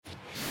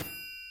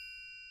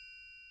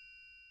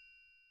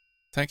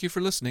Thank you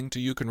for listening to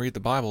You Can Read the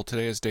Bible.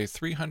 Today is day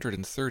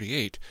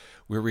 338.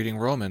 We're reading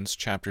Romans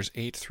chapters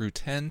 8 through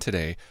 10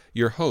 today.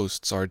 Your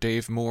hosts are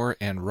Dave Moore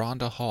and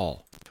Rhonda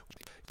Hall.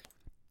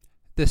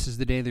 This is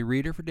the Daily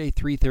Reader for day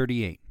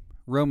 338,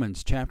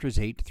 Romans chapters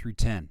 8 through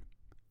 10.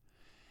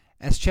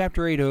 As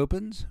chapter 8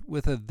 opens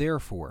with a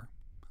therefore,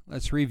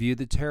 let's review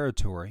the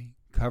territory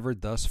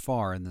covered thus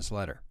far in this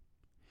letter.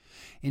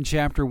 In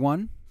chapter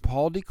 1,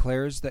 Paul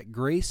declares that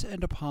grace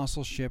and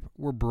apostleship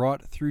were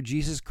brought through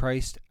Jesus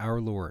Christ our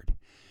Lord,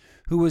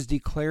 who was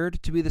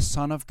declared to be the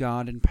Son of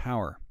God in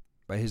power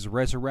by his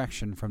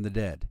resurrection from the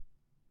dead.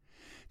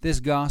 This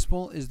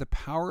gospel is the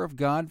power of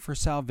God for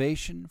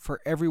salvation for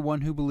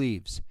everyone who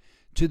believes,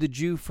 to the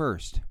Jew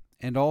first,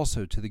 and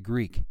also to the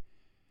Greek.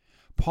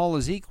 Paul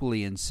is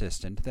equally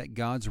insistent that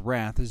God's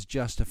wrath is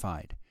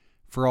justified,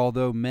 for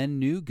although men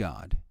knew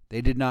God,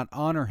 they did not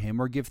honor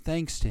him or give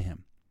thanks to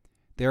him.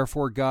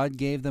 Therefore God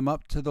gave them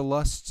up to the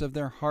lusts of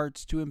their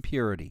hearts to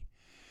impurity,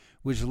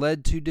 which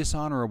led to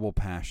dishonorable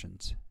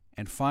passions,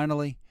 and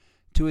finally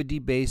to a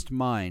debased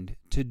mind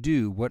to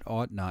do what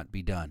ought not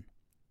be done.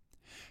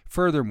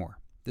 Furthermore,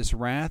 this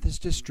wrath is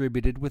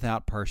distributed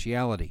without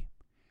partiality.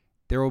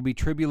 There will be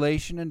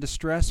tribulation and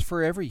distress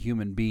for every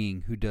human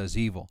being who does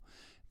evil,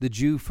 the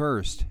Jew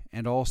first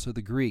and also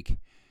the Greek,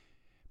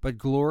 but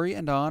glory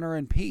and honor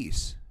and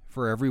peace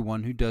for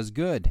everyone who does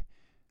good,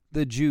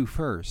 the Jew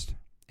first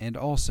and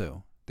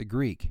also the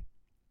Greek.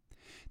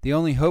 The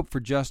only hope for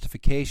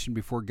justification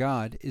before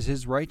God is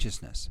his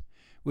righteousness,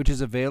 which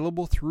is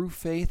available through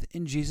faith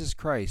in Jesus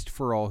Christ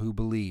for all who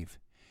believe.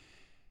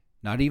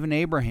 Not even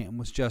Abraham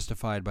was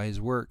justified by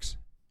his works,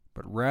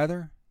 but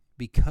rather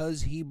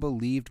because he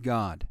believed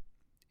God,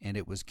 and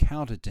it was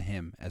counted to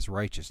him as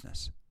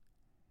righteousness.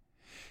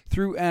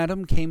 Through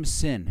Adam came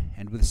sin,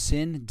 and with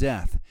sin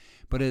death.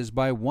 But as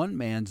by one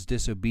man's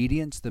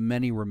disobedience the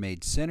many were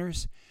made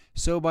sinners,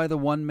 so by the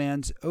one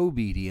man's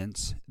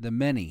obedience the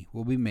many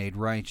will be made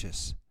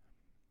righteous.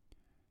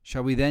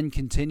 Shall we then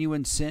continue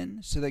in sin,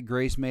 so that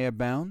grace may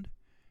abound?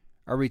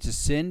 Are we to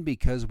sin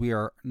because we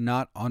are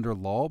not under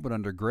law but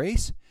under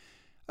grace?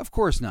 Of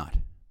course not.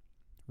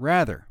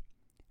 Rather,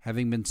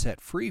 having been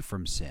set free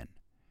from sin,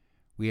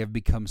 we have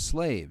become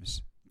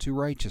slaves to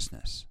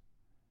righteousness.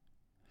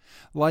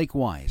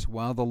 Likewise,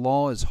 while the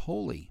law is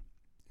holy,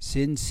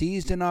 sin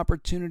seized an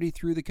opportunity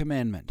through the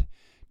commandment,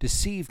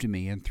 deceived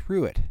me, and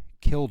through it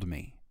killed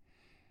me.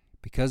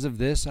 Because of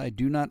this I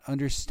do not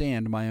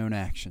understand my own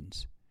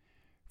actions.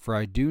 For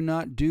I do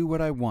not do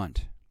what I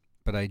want,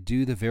 but I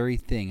do the very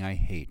thing I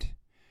hate.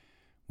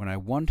 When I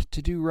want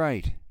to do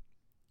right,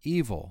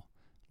 evil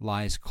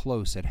lies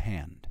close at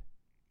hand.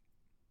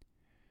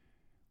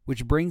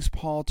 Which brings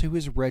Paul to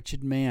his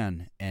wretched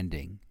man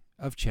ending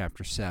of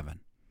chapter 7.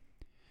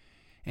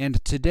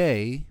 And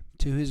today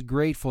to his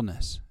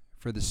gratefulness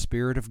for the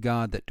Spirit of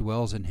God that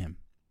dwells in him,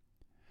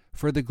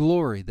 for the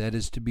glory that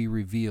is to be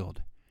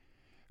revealed,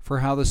 for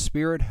how the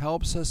Spirit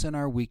helps us in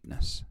our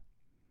weakness.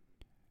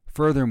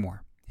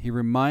 Furthermore, he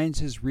reminds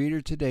his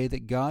reader today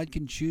that God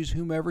can choose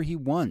whomever he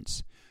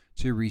wants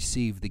to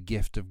receive the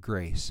gift of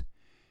grace,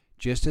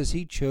 just as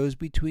he chose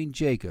between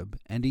Jacob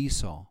and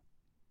Esau,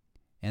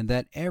 and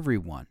that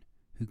everyone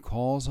who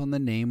calls on the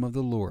name of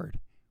the Lord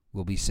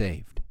will be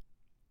saved.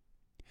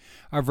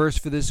 Our verse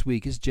for this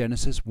week is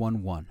Genesis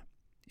 1:1.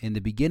 In the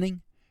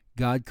beginning,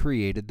 God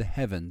created the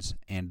heavens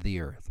and the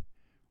earth.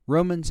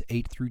 Romans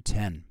 8 through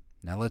 10.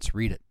 Now let's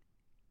read it.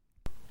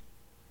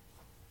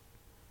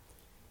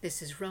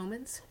 This is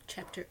Romans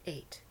chapter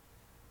 8.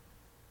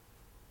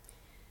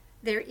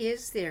 There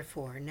is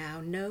therefore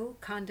now no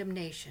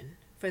condemnation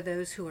for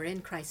those who are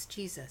in Christ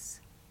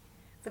Jesus.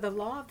 For the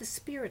law of the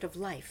Spirit of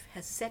life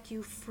has set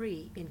you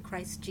free in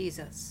Christ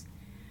Jesus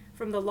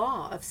from the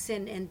law of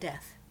sin and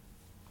death.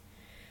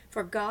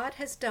 For God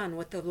has done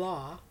what the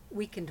law,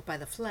 weakened by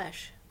the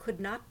flesh, could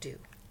not do.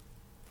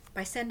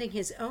 By sending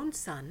his own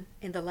Son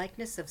in the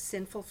likeness of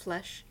sinful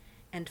flesh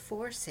and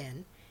for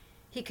sin,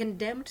 he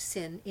condemned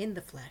sin in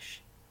the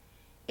flesh,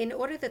 in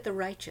order that the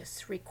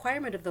righteous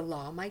requirement of the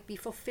law might be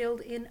fulfilled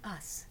in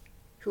us,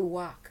 who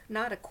walk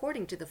not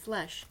according to the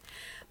flesh,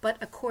 but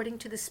according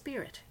to the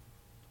Spirit.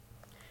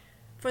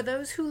 For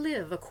those who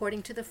live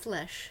according to the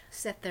flesh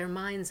set their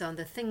minds on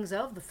the things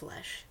of the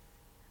flesh,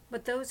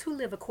 but those who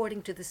live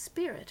according to the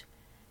Spirit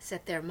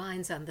set their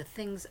minds on the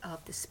things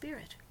of the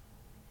Spirit.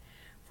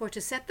 For to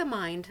set the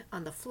mind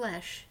on the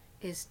flesh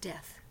is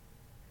death,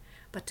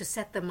 but to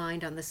set the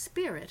mind on the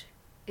Spirit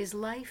is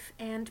life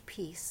and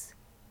peace.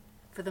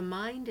 For the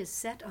mind is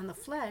set on the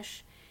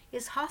flesh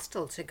is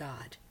hostile to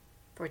God,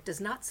 for it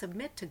does not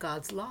submit to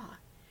God's law.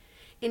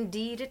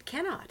 Indeed, it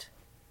cannot.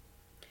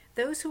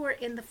 Those who are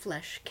in the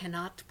flesh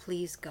cannot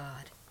please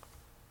God.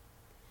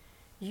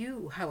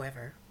 You,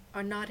 however,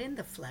 are not in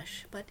the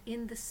flesh, but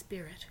in the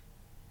Spirit,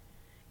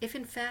 if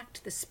in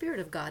fact the Spirit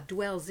of God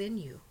dwells in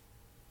you.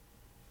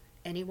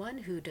 Anyone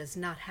who does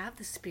not have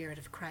the Spirit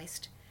of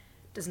Christ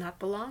does not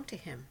belong to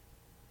him.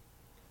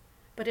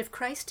 But if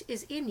Christ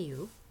is in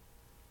you,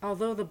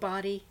 although the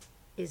body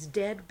is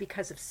dead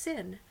because of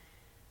sin,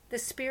 the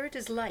Spirit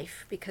is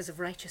life because of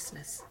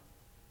righteousness.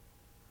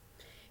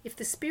 If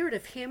the Spirit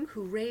of him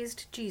who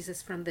raised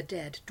Jesus from the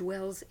dead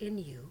dwells in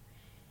you,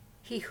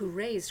 he who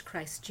raised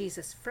Christ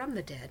Jesus from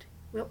the dead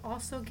will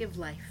also give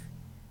life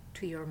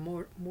to your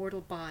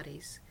mortal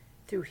bodies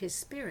through his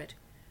Spirit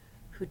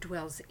who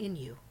dwells in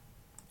you.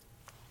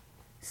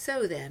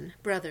 So then,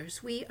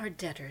 brothers, we are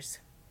debtors,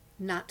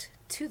 not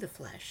to the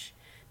flesh,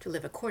 to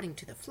live according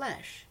to the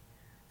flesh.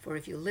 For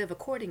if you live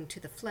according to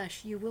the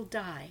flesh, you will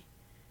die.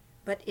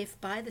 But if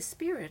by the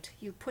Spirit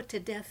you put to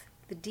death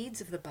the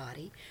deeds of the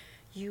body,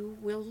 you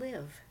will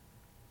live.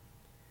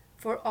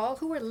 For all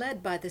who are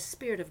led by the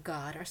Spirit of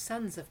God are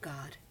sons of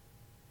God.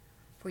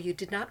 For you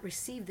did not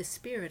receive the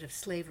spirit of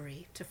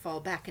slavery to fall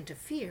back into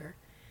fear,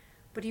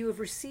 but you have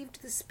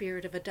received the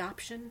Spirit of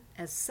adoption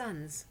as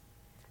sons,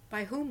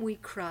 by whom we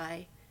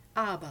cry,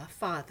 Abba,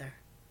 Father.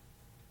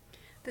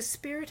 The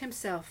Spirit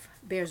himself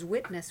bears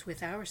witness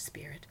with our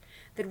spirit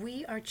that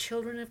we are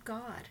children of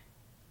God.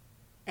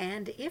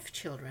 And if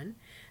children,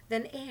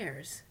 then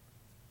heirs,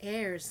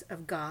 heirs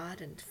of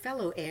God and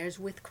fellow heirs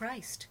with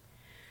Christ,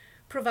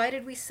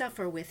 provided we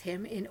suffer with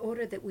him in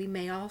order that we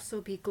may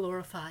also be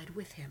glorified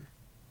with him.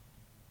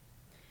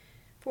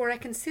 For I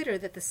consider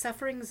that the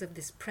sufferings of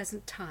this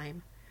present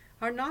time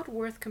are not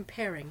worth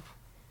comparing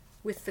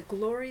with the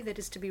glory that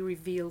is to be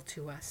revealed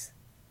to us.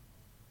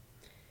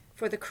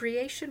 For the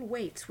creation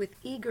waits with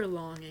eager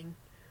longing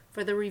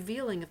for the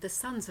revealing of the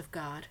sons of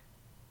God.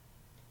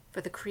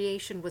 For the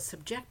creation was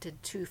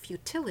subjected to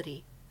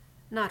futility,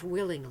 not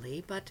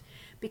willingly, but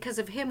because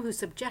of him who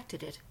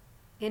subjected it,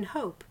 in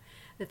hope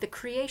that the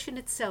creation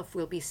itself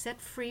will be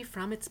set free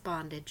from its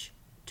bondage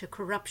to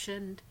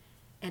corruption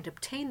and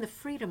obtain the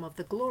freedom of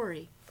the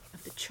glory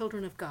of the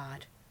children of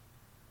God.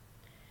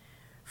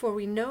 For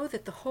we know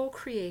that the whole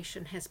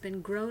creation has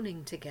been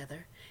groaning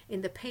together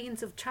in the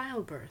pains of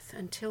childbirth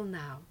until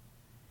now.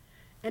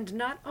 And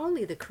not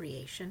only the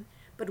creation,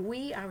 but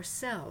we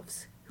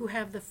ourselves, who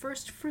have the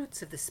first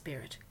fruits of the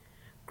Spirit,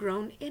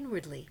 groan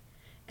inwardly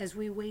as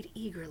we wait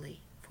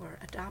eagerly for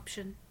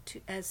adoption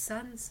as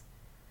sons,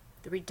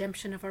 the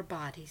redemption of our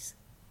bodies.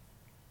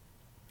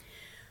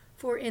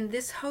 For in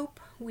this hope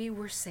we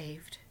were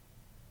saved.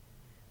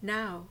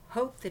 Now,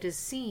 hope that is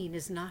seen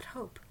is not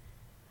hope.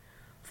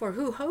 For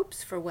who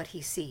hopes for what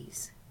he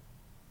sees?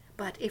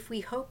 But if we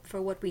hope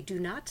for what we do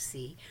not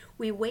see,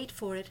 we wait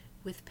for it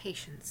with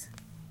patience.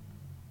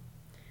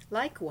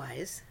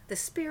 Likewise, the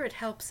Spirit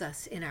helps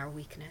us in our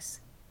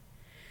weakness.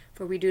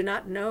 For we do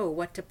not know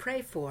what to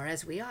pray for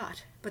as we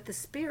ought, but the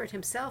Spirit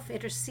himself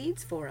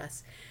intercedes for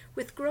us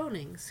with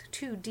groanings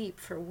too deep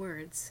for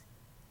words.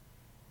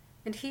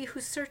 And he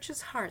who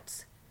searches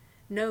hearts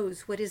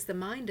knows what is the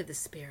mind of the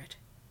Spirit,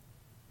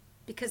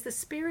 because the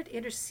Spirit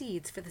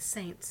intercedes for the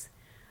saints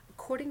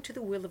according to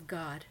the will of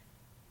God.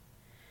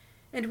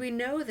 And we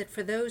know that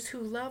for those who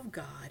love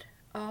God,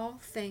 all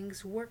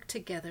things work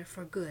together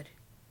for good,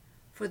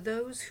 for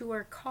those who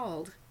are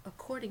called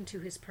according to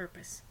his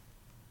purpose.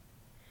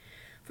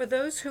 For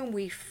those whom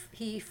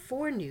he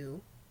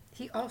foreknew,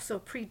 he also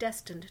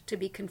predestined to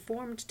be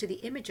conformed to the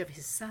image of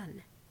his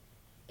Son,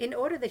 in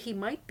order that he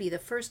might be the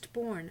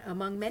firstborn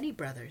among many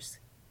brothers.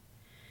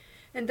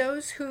 And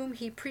those whom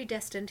he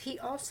predestined, he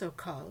also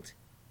called.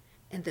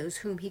 And those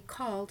whom he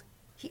called,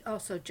 he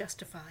also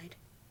justified.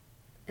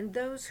 And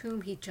those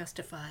whom he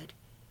justified,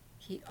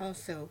 he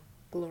also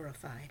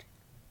glorified.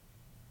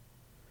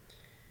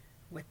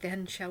 What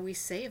then shall we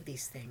say of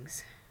these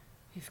things?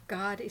 If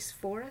God is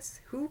for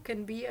us, who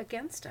can be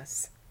against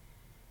us?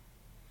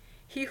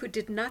 He who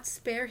did not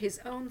spare his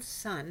own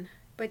Son,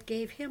 but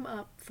gave him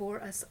up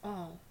for us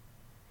all,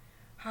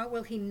 how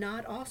will he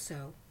not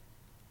also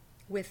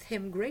with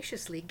him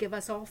graciously give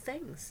us all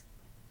things?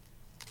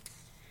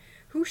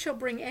 Who shall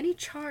bring any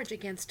charge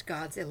against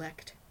God's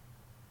elect?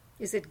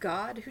 Is it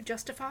God who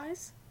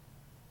justifies?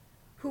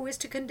 Who is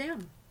to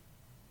condemn?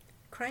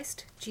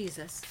 Christ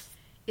Jesus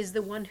is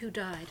the one who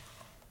died.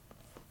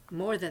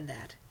 More than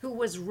that, who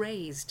was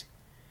raised,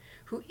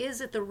 who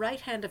is at the right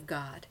hand of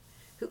God,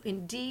 who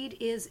indeed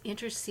is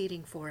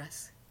interceding for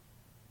us.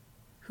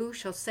 Who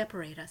shall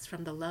separate us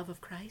from the love of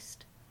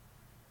Christ?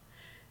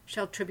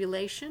 Shall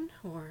tribulation,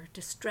 or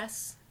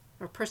distress,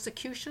 or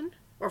persecution,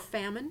 or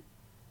famine,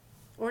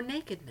 or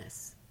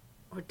nakedness,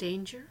 or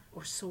danger,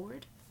 or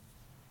sword?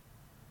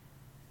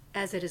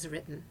 As it is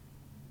written,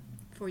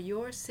 for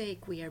your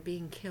sake we are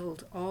being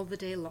killed all the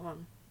day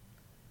long.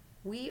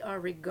 We are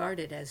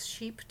regarded as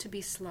sheep to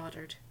be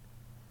slaughtered.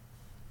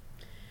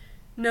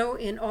 No,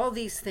 in all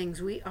these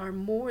things we are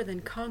more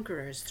than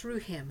conquerors through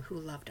him who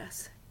loved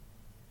us.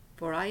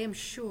 For I am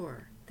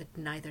sure that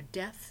neither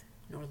death,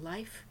 nor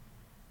life,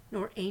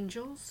 nor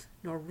angels,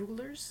 nor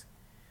rulers,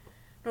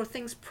 nor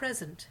things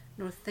present,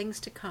 nor things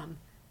to come,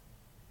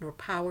 nor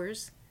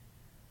powers,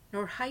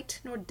 nor height,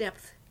 nor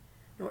depth,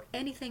 nor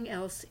anything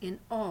else in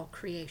all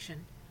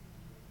creation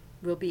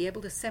will be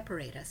able to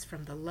separate us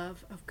from the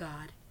love of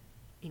God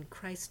in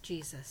Christ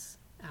Jesus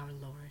our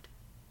Lord.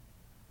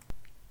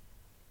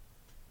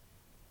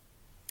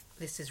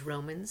 This is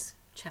Romans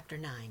chapter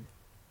 9.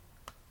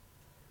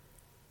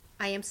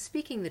 I am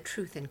speaking the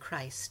truth in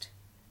Christ.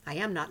 I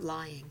am not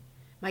lying,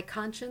 My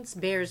conscience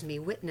bears me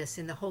witness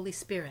in the Holy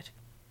Spirit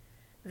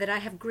that I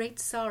have great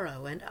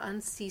sorrow and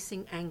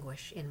unceasing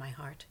anguish in my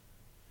heart.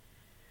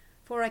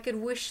 For I could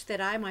wish that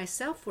I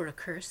myself were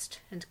accursed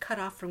and cut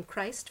off from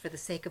Christ for the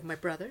sake of my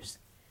brothers,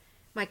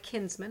 my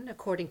kinsmen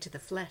according to the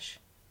flesh.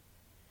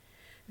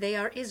 They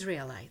are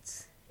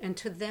Israelites, and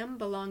to them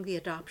belong the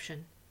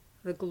adoption,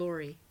 the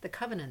glory, the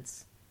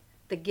covenants,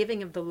 the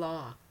giving of the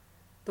law,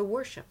 the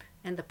worship,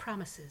 and the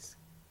promises.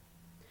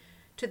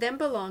 To them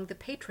belong the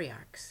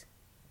patriarchs,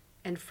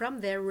 and from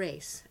their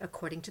race,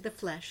 according to the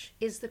flesh,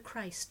 is the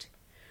Christ,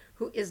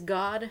 who is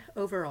God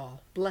over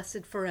all,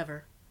 blessed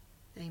forever.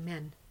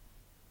 Amen.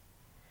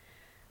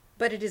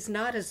 But it is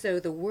not as though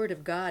the word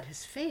of God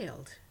has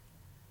failed,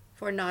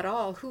 for not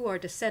all who are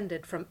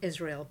descended from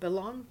Israel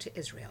belong to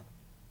Israel,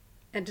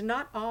 and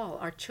not all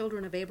are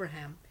children of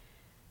Abraham,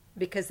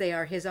 because they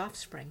are his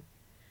offspring,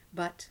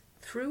 but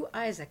through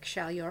Isaac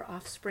shall your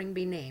offspring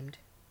be named.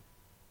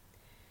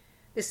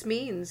 This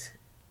means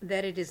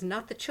that it is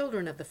not the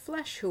children of the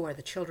flesh who are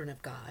the children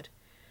of God,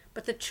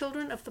 but the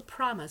children of the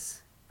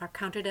promise are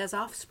counted as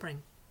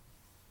offspring.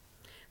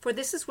 For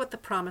this is what the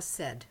promise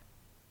said: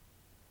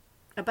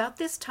 About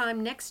this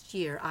time next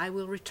year I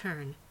will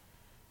return,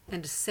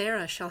 and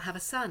Sarah shall have a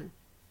son.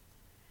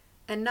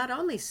 And not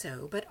only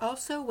so, but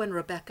also when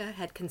Rebekah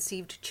had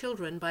conceived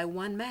children by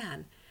one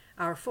man,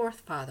 our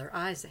forefather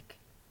Isaac,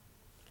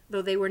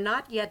 though they were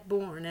not yet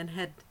born and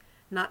had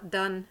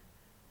done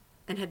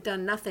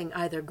nothing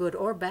either good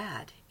or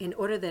bad, in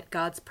order that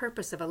God's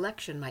purpose of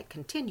election might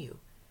continue,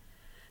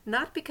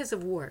 not because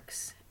of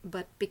works,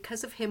 but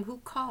because of him who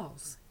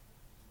calls.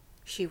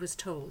 She was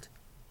told,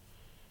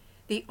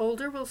 "The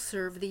older will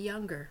serve the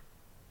younger."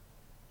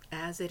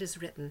 As it is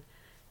written,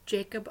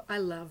 "Jacob I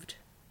loved,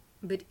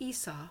 but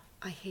Esau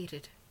I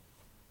hated."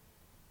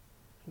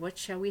 What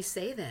shall we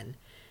say then?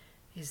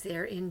 Is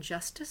there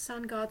injustice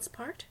on God's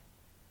part?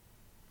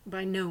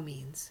 By no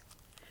means.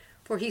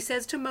 For he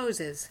says to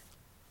Moses,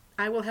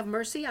 "I will have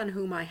mercy on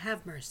whom I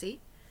have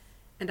mercy,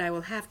 and I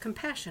will have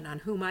compassion on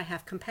whom I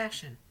have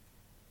compassion."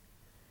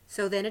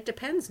 So then it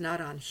depends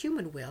not on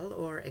human will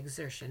or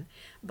exertion,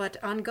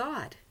 but on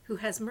God, who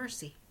has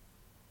mercy.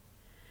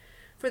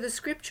 For the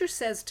Scripture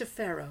says to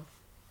Pharaoh,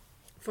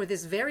 "For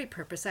this very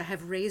purpose I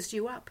have raised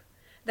you up,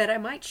 that I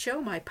might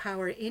show my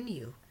power in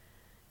you,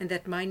 and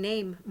that my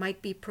name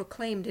might be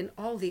proclaimed in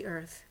all the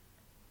earth."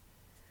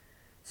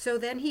 So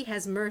then he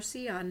has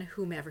mercy on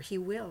whomever he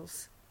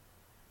wills,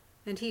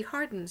 and he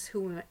hardens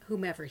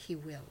whomever he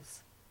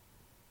wills.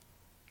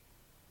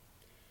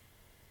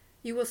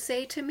 You will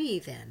say to me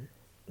then,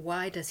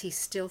 why does he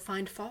still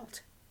find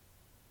fault?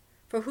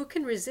 For who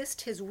can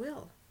resist his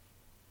will?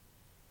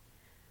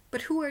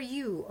 But who are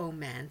you, O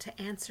man,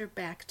 to answer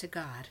back to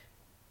God?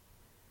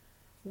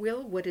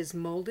 Will what is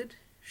molded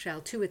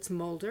shall to its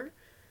molder,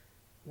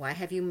 "Why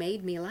have you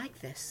made me like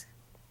this?"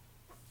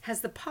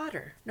 Has the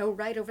potter no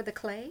right over the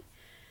clay,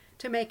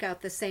 to make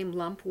out the same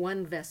lump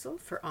one vessel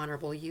for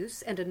honorable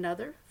use and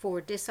another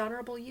for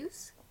dishonorable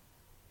use?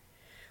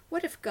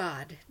 What if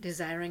God,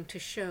 desiring to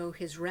show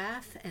his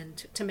wrath and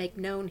to make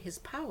known his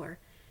power,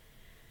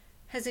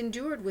 has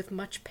endured with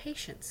much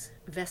patience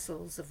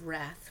vessels of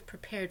wrath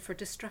prepared for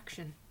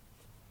destruction,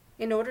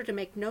 in order to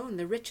make known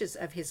the riches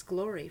of his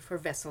glory for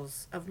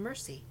vessels of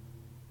mercy,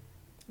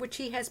 which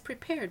he has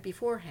prepared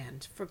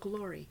beforehand for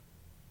glory?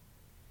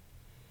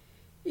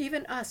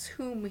 Even us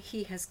whom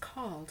he has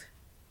called,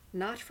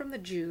 not from the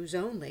Jews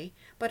only,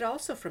 but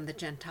also from the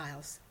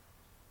Gentiles.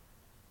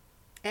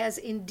 As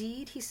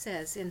indeed he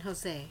says in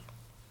Hosea,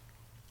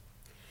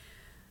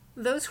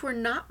 "Those who are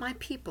not my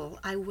people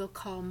I will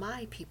call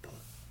my people,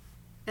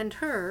 and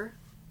her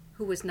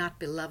who was not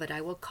beloved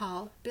I will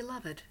call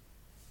beloved.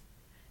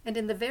 And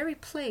in the very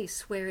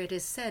place where it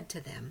is said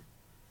to them,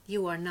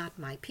 'You are not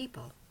my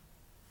people,'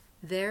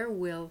 there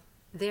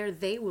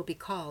they will be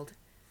called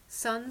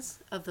sons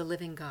of the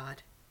living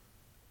God."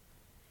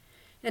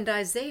 And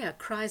Isaiah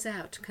cries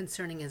out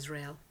concerning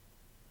Israel,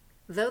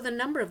 "Though the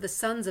number of the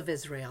sons of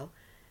Israel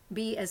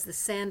be as the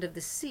sand of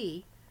the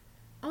sea,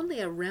 only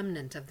a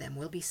remnant of them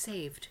will be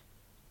saved.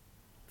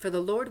 For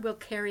the Lord will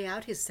carry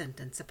out his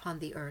sentence upon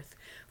the earth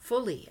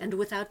fully and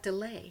without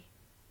delay."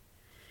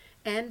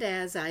 And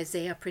as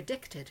Isaiah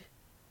predicted,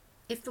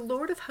 if the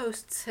Lord of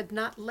hosts had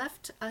not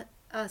left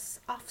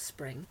us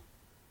offspring,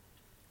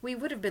 we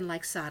would have been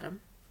like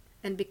Sodom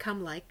and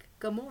become like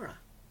Gomorrah.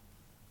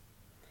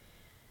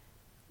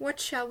 What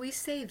shall we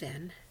say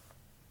then?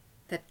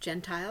 That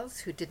Gentiles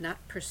who did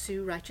not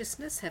pursue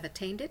righteousness have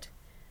attained it?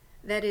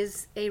 That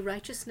is, a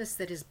righteousness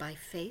that is by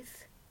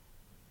faith?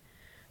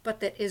 But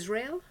that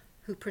Israel,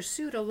 who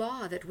pursued a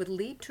law that would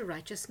lead to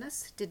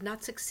righteousness, did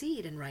not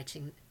succeed in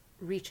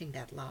reaching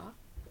that law.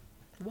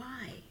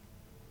 Why?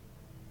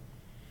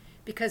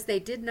 Because they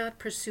did not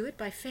pursue it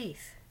by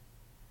faith,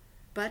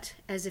 but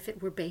as if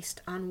it were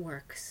based on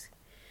works.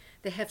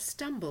 They have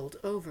stumbled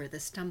over the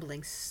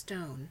stumbling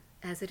stone,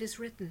 as it is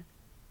written,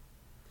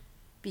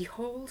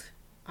 "Behold,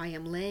 I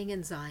am laying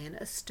in Zion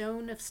a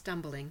stone of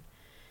stumbling,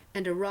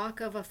 and a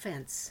rock of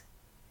offense,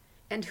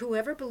 and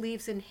whoever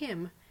believes in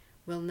him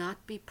will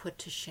not be put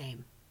to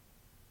shame."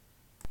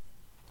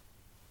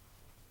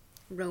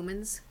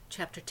 Romans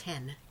chapter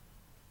 10.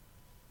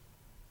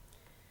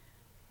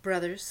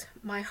 Brothers,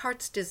 my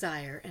heart's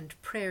desire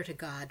and prayer to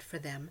God for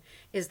them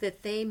is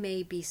that they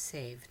may be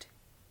saved.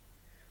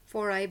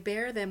 For I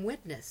bear them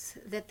witness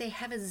that they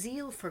have a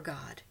zeal for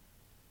God,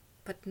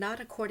 but not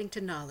according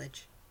to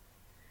knowledge.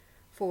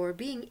 For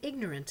being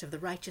ignorant of the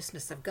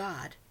righteousness of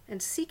God,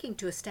 and seeking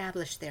to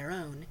establish their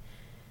own,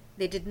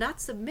 they did not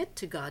submit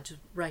to God's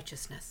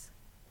righteousness.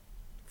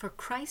 For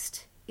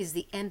Christ is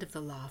the end of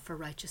the law for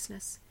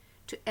righteousness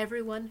to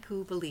everyone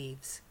who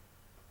believes.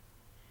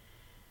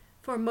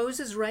 For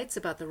Moses writes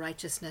about the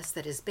righteousness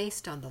that is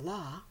based on the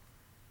law,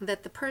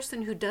 that the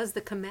person who does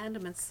the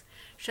commandments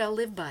shall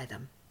live by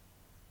them.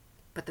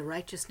 But the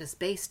righteousness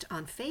based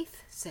on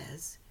faith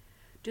says,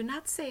 "Do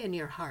not say in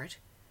your heart,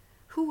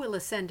 'Who will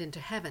ascend into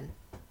heaven?'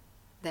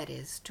 That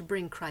is, to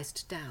bring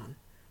Christ down.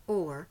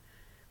 Or,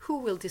 'Who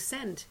will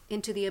descend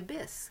into the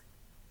abyss?'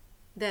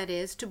 That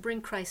is, to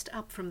bring Christ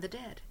up from the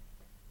dead.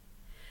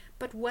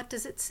 But what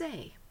does it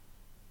say?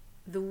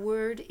 'The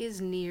word is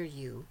near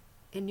you,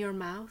 in your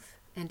mouth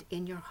and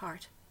in your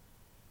heart.'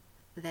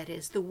 That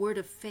is, the word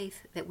of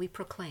faith that we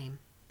proclaim.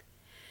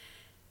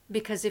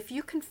 Because if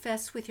you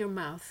confess with your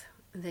mouth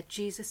that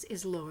Jesus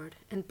is Lord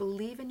and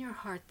believe in your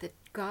heart that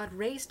God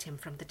raised him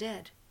from the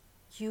dead,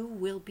 you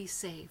will be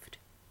saved.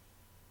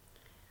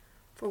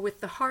 For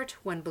with the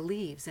heart one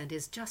believes and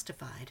is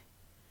justified,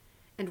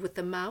 and with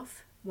the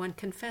mouth one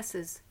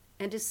confesses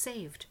and is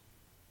saved.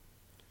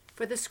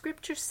 For the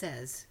Scripture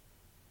says,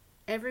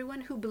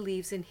 'Everyone who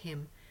believes in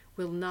him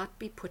will not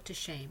be put to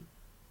shame.'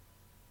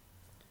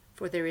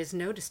 For there is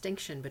no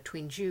distinction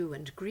between Jew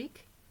and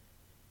Greek,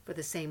 for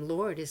the same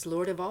Lord is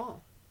Lord of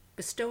all,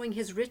 bestowing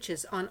his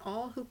riches on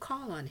all who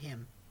call on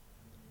him.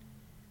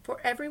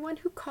 For everyone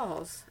who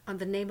calls on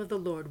the name of the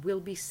Lord will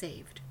be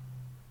saved.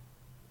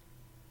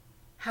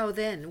 How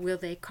then will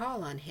they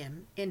call on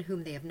him in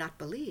whom they have not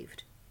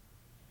believed?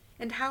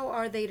 And how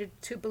are they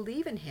to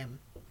believe in him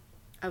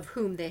of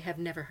whom they have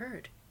never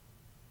heard?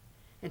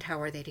 And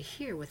how are they to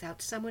hear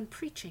without someone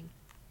preaching?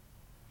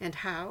 And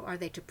how are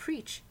they to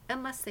preach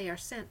unless they are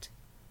sent?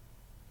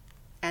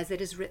 As it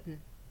is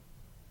written,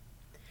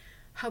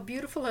 'How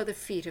beautiful are the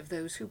feet of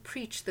those who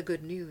preach the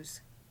good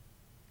news.'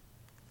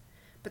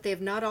 But they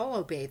have not all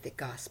obeyed the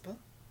gospel.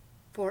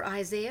 For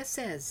Isaiah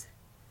says,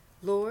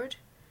 'Lord,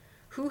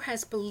 who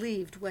has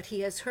believed what he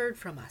has heard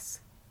from us?'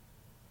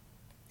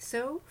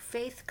 So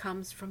faith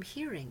comes from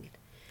hearing,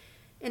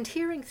 and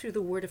hearing through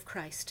the word of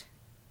Christ.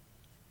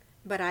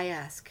 But I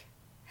ask,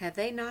 have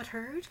they not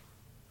heard?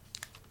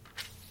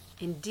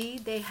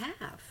 Indeed they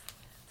have,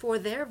 for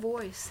their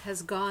voice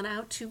has gone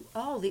out to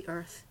all the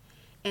earth,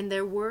 and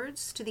their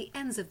words to the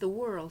ends of the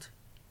world.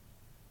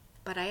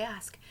 But I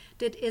ask,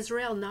 did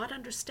Israel not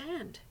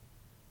understand?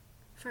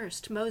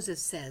 First,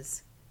 Moses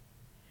says,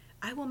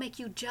 'I will make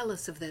you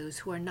jealous of those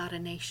who are not a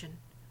nation.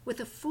 With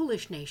a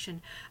foolish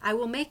nation I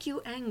will make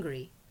you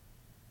angry.'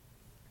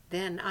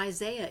 Then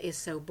Isaiah is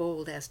so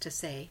bold as to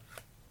say,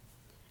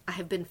 'I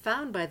have been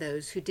found by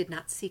those who did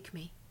not seek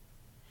me.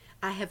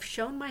 I have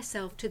shown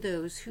myself to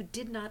those who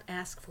did not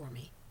ask for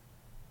me.'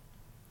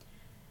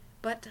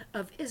 But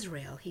of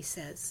Israel he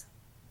says,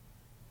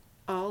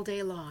 'All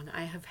day long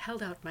I have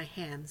held out my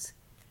hands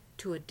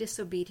to a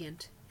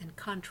disobedient and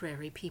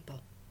contrary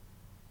people.'"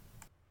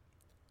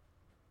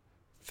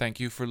 Thank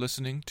you for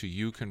listening to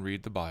You Can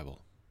Read the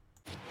Bible.